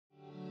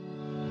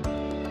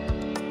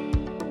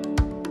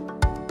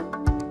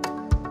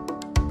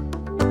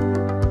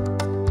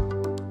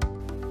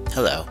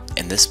Hello,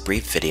 in this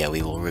brief video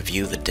we will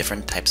review the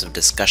different types of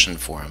discussion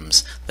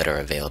forums that are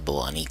available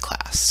on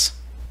eClass.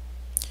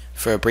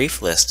 For a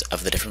brief list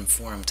of the different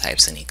forum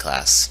types in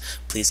eClass,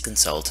 please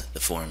consult the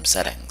forum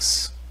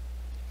settings.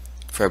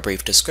 For a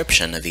brief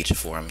description of each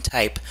forum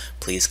type,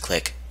 please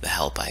click the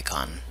Help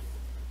icon.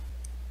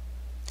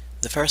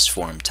 The first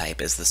forum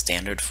type is the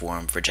standard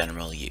forum for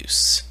general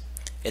use.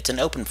 It's an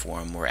open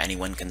forum where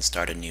anyone can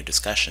start a new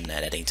discussion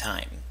at any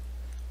time.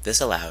 This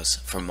allows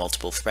for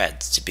multiple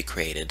threads to be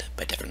created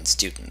by different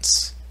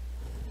students.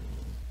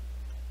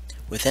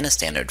 Within a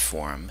standard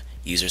forum,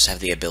 users have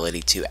the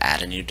ability to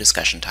add a new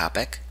discussion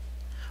topic,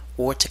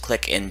 or to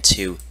click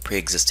into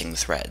pre-existing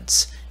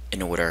threads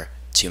in order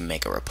to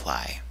make a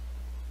reply.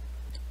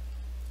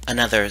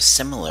 Another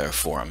similar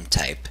forum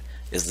type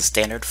is the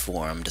standard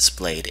forum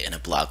displayed in a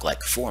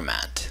blog-like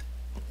format.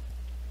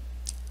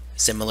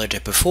 Similar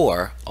to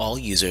before, all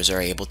users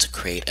are able to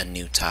create a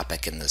new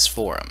topic in this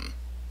forum.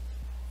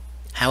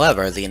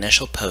 However, the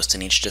initial post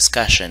in each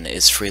discussion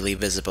is freely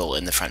visible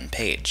in the front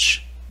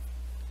page.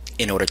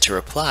 In order to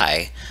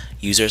reply,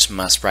 users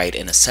must write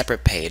in a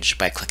separate page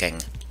by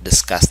clicking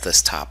Discuss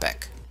this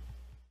topic.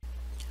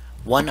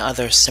 One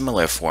other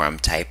similar forum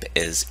type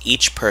is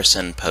each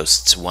person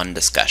posts one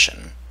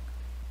discussion.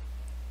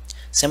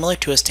 Similar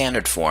to a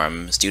standard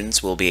forum,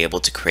 students will be able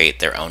to create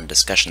their own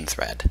discussion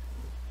thread.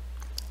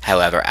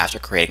 However, after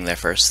creating their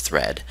first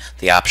thread,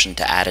 the option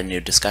to add a new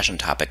discussion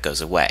topic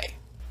goes away.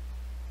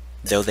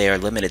 Though they are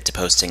limited to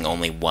posting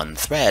only one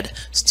thread,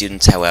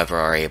 students, however,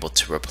 are able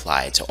to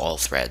reply to all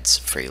threads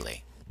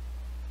freely.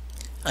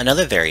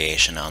 Another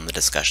variation on the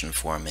discussion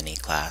forum in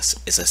eClass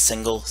is a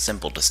single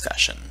simple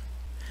discussion.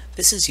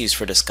 This is used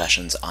for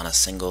discussions on a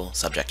single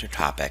subject or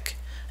topic,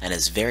 and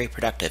is very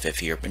productive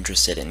if you're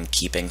interested in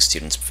keeping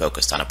students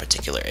focused on a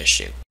particular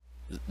issue.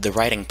 The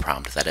writing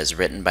prompt that is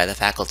written by the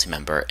faculty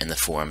member in the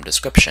forum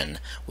description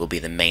will be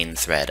the main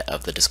thread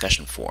of the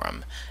discussion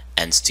forum,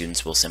 and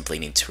students will simply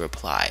need to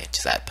reply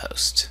to that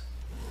post.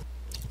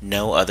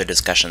 No other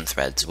discussion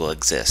threads will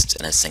exist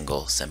in a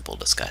single simple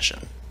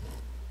discussion.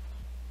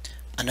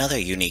 Another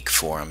unique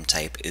forum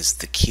type is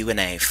the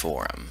Q&A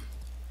forum.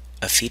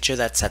 A feature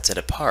that sets it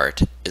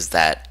apart is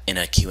that in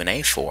a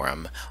Q&A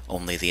forum,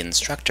 only the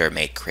instructor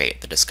may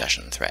create the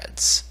discussion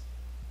threads.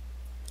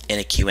 In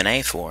a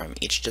Q&A forum,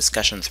 each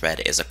discussion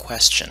thread is a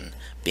question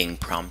being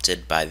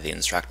prompted by the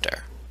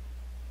instructor.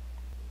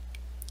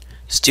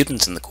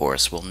 Students in the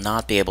course will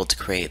not be able to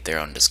create their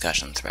own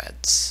discussion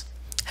threads.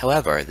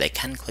 However, they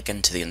can click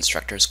into the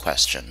instructor's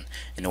question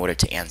in order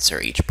to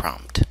answer each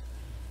prompt.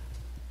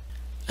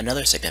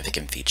 Another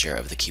significant feature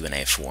of the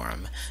Q&A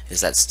forum is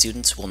that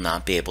students will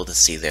not be able to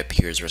see their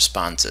peers'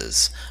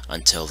 responses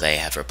until they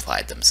have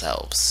replied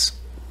themselves.